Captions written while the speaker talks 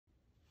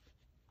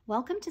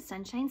Welcome to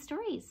Sunshine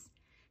Stories.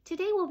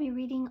 Today we'll be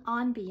reading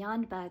On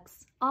Beyond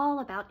Bugs, All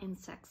About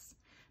Insects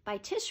by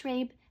Tish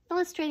Rabe,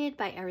 illustrated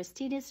by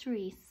Aristides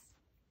Ruiz.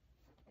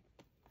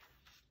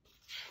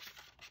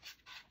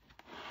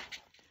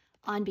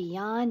 On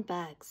Beyond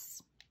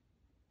Bugs.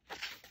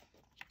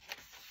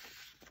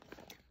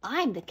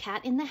 I'm the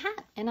cat in the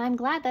hat, and I'm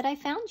glad that I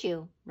found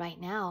you.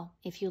 Right now,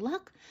 if you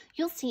look,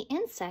 you'll see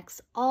insects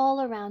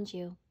all around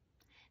you.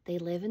 They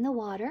live in the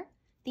water,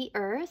 the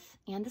earth,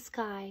 and the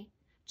sky.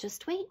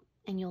 Just wait,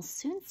 and you'll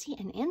soon see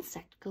an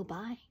insect go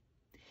by.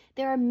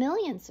 There are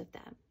millions of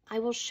them. I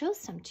will show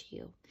some to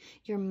you.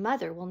 Your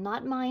mother will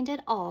not mind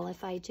at all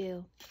if I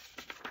do.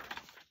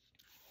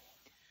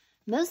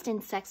 Most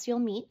insects you'll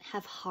meet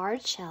have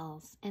hard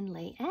shells and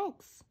lay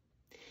eggs.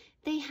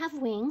 They have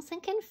wings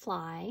and can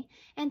fly,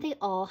 and they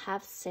all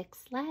have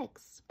 6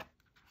 legs.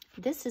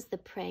 This is the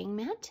praying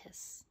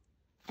mantis,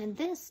 and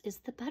this is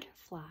the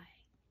butterfly.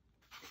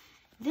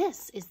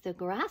 This is the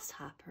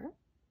grasshopper.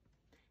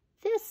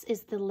 This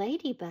is the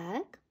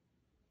ladybug,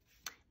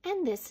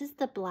 and this is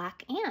the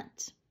black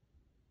ant.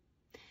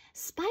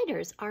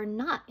 Spiders are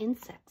not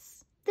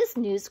insects. This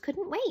news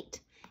couldn't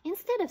wait.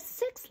 Instead of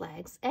 6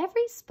 legs,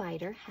 every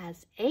spider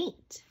has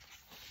 8.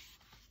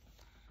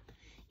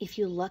 If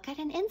you look at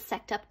an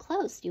insect up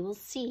close, you will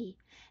see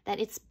that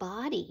its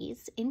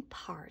body's in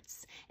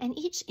parts, and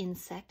each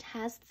insect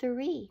has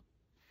 3.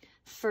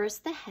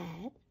 First the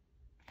head,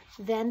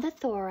 then the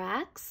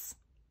thorax,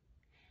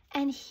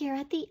 and here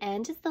at the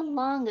end is the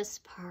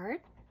longest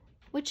part,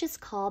 which is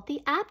called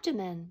the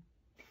abdomen.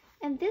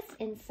 And this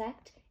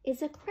insect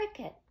is a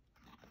cricket.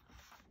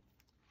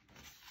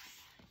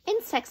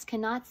 Insects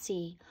cannot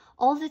see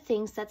all the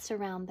things that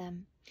surround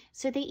them,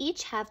 so they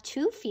each have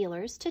 2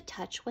 feelers to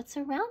touch what's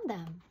around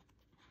them.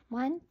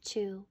 1,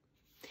 2.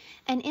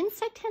 An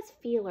insect has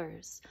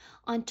feelers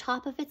on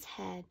top of its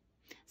head.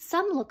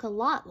 Some look a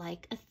lot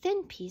like a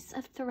thin piece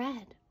of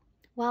thread,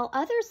 while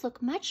others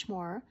look much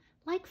more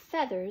like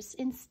feathers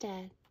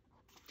instead.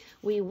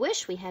 We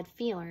wish we had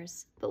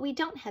feelers, but we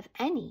don't have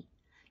any.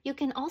 You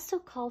can also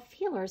call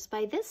feelers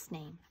by this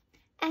name,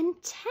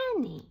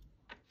 antennae.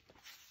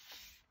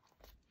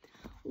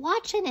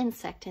 Watch an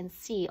insect and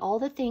see all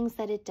the things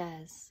that it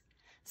does.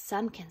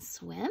 Some can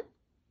swim,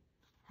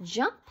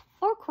 jump,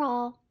 or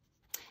crawl.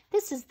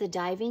 This is the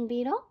diving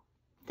beetle,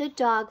 the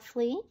dog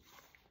flea,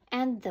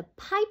 and the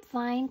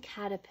pipevine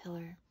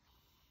caterpillar.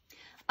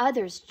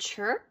 Others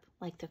chirp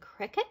like the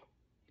cricket,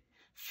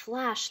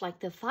 flash like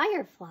the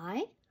firefly,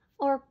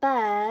 or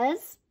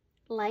buzz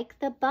like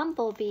the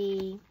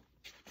bumblebee.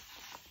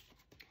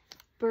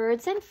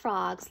 Birds and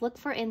frogs look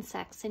for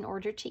insects in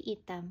order to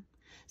eat them,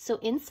 so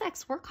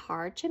insects work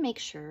hard to make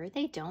sure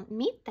they don't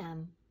meet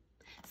them.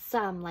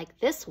 Some, like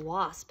this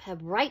wasp, have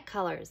bright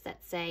colors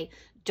that say,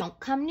 "Don't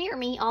come near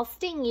me, I'll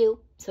sting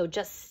you, so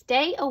just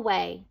stay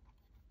away."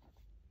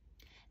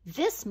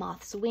 This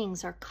moth's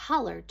wings are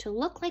colored to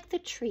look like the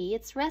tree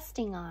it's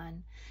resting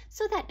on,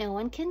 so that no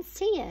one can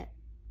see it.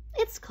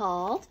 It's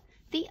called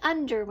the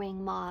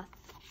underwing moth.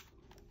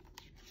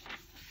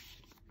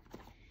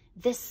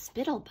 This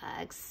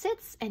spittlebug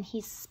sits and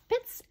he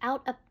spits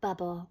out a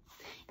bubble.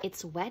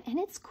 It's wet and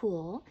it's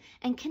cool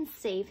and can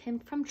save him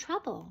from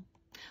trouble.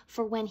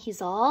 For when he's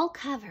all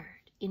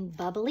covered in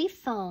bubbly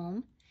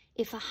foam,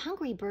 if a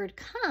hungry bird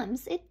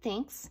comes, it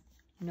thinks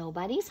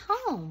nobody's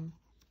home.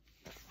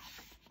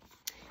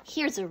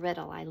 Here's a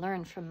riddle I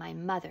learned from my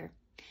mother.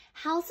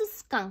 How's a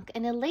skunk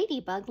and a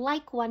ladybug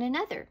like one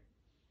another?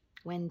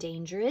 When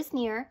danger is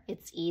near,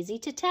 it's easy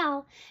to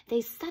tell.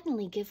 They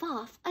suddenly give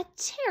off a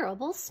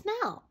terrible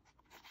smell.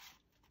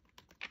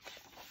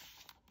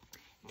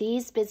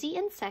 These busy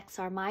insects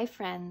are my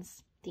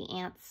friends, the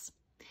ants.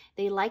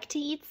 They like to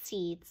eat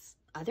seeds,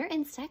 other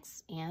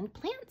insects, and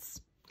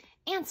plants.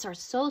 Ants are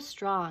so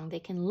strong they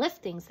can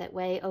lift things that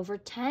weigh over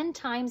 10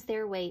 times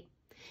their weight,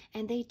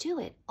 and they do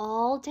it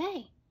all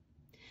day.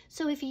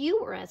 So if you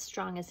were as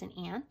strong as an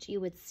ant,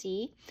 you would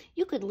see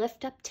you could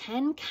lift up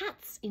 10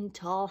 cats in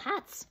tall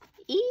hats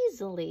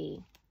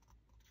easily.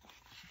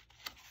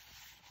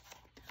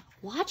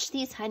 Watch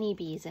these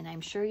honeybees, and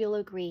I'm sure you'll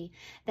agree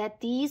that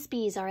these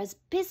bees are as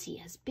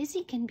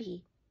busy can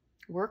be.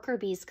 Worker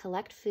bees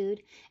collect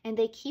food, and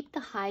they keep the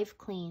hive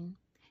clean.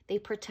 They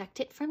protect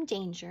it from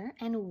danger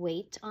and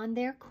wait on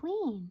their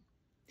queen.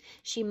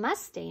 She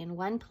must stay in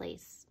one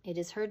place. It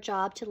is her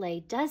job to lay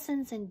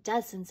dozens and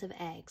dozens of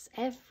eggs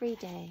every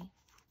day.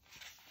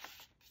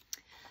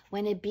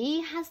 When a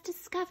bee has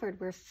discovered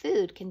where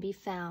food can be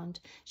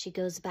found, she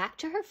goes back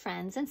to her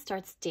friends and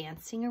starts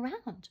dancing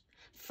around.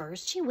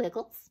 First she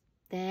wiggles,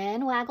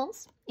 then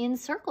waggles in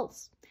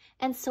circles,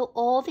 and so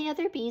all the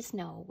other bees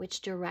know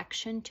which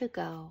direction to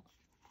go.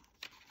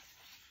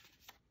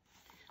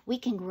 We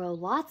can grow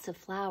lots of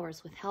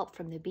flowers with help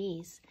from the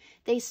bees.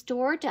 They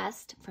store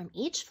dust from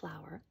each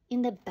flower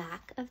in the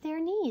back of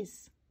their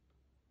knees.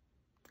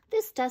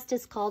 This dust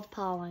is called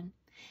pollen.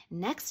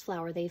 Next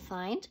flower they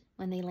find,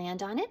 when they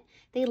land on it,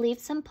 they leave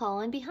some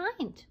pollen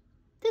behind.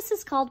 This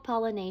is called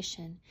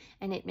pollination,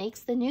 and it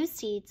makes the new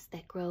seeds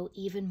that grow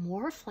even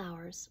more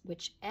flowers,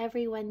 which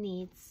everyone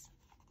needs.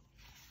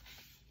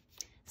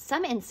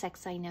 Some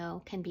insects I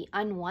know can be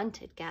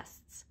unwanted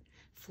guests.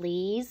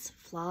 Fleas,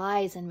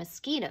 flies, and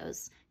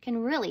mosquitoes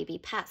can really be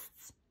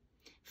pests.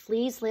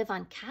 Fleas live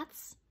on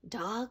cats,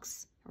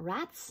 dogs,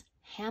 rats,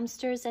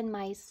 hamsters, and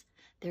mice.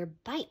 Their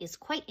bite is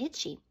quite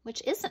itchy,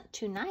 which isn't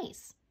too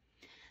nice.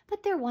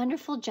 But they're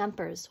wonderful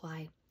jumpers.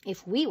 Why,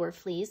 if we were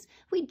fleas,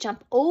 we'd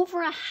jump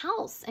over a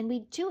house, and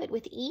we'd do it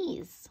with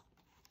ease.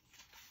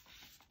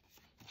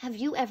 Have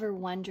you ever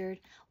wondered,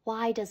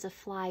 why does a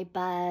fly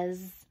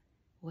buzz?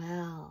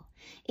 Well,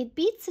 it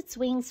beats its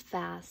wings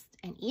fast,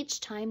 and each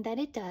time that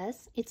it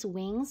does, its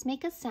wings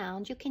make a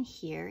sound you can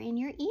hear in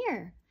your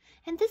ear.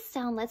 And this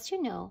sound lets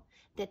you know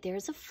that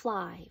there's a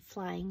fly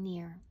flying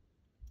near.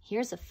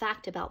 Here's a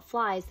fact about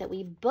flies that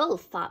we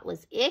both thought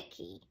was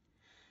icky.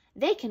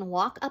 They can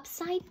walk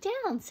upside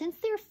down since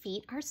their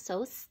feet are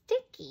so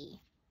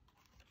sticky.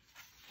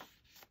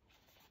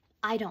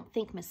 I don't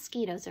think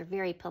mosquitoes are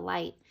very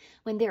polite.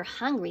 When they're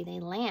hungry,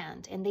 they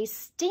land, and they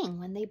sting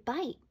when they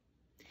bite.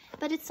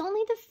 But it's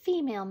only the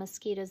female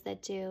mosquitoes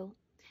that do.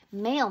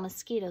 Male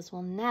mosquitoes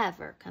will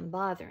never come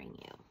bothering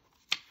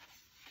you.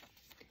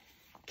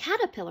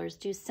 Caterpillars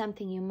do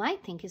something you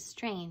might think is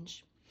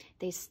strange.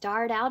 They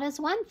start out as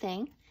one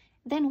thing,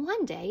 then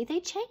one day they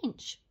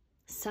change.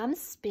 Some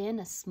spin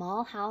a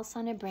small house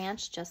on a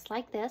branch just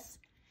like this,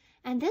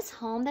 and this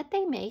home that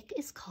they make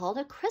is called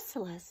a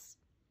chrysalis.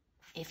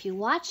 If you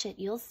watch it,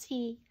 you'll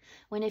see,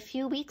 when a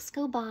few weeks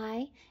go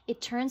by, it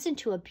turns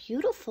into a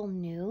beautiful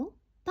new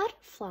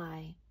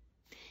butterfly.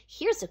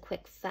 Here's a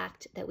quick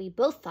fact that we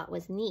both thought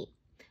was neat.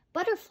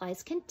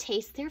 Butterflies can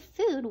taste their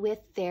food with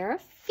their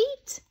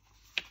feet.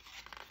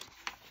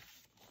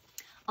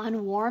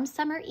 On warm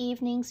summer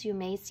evenings, you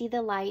may see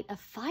the light of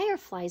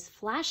fireflies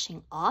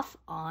flashing off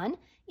on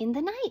in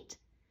the night.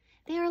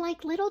 They are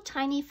like little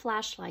tiny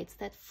flashlights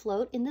that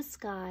float in the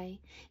sky,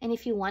 and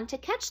if you want to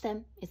catch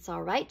them, it's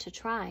all right to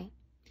try.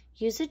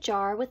 Use a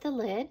jar with a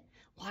lid,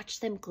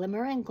 watch them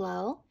glimmer and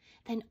glow,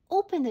 then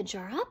open the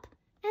jar up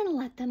and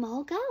let them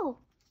all go.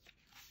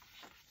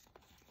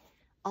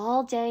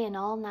 All day and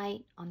all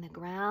night, on the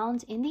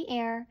ground, in the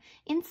air,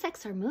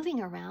 insects are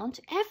moving around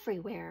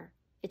everywhere.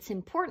 It's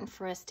important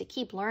for us to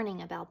keep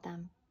learning about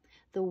them.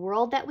 The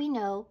world that we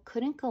know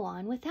couldn't go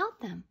on without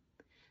them.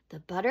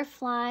 The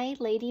butterfly,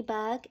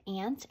 ladybug,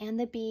 ant, and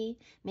the bee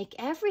make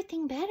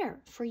everything better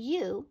for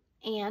you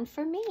and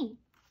for me.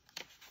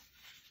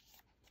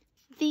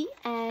 The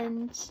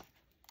end.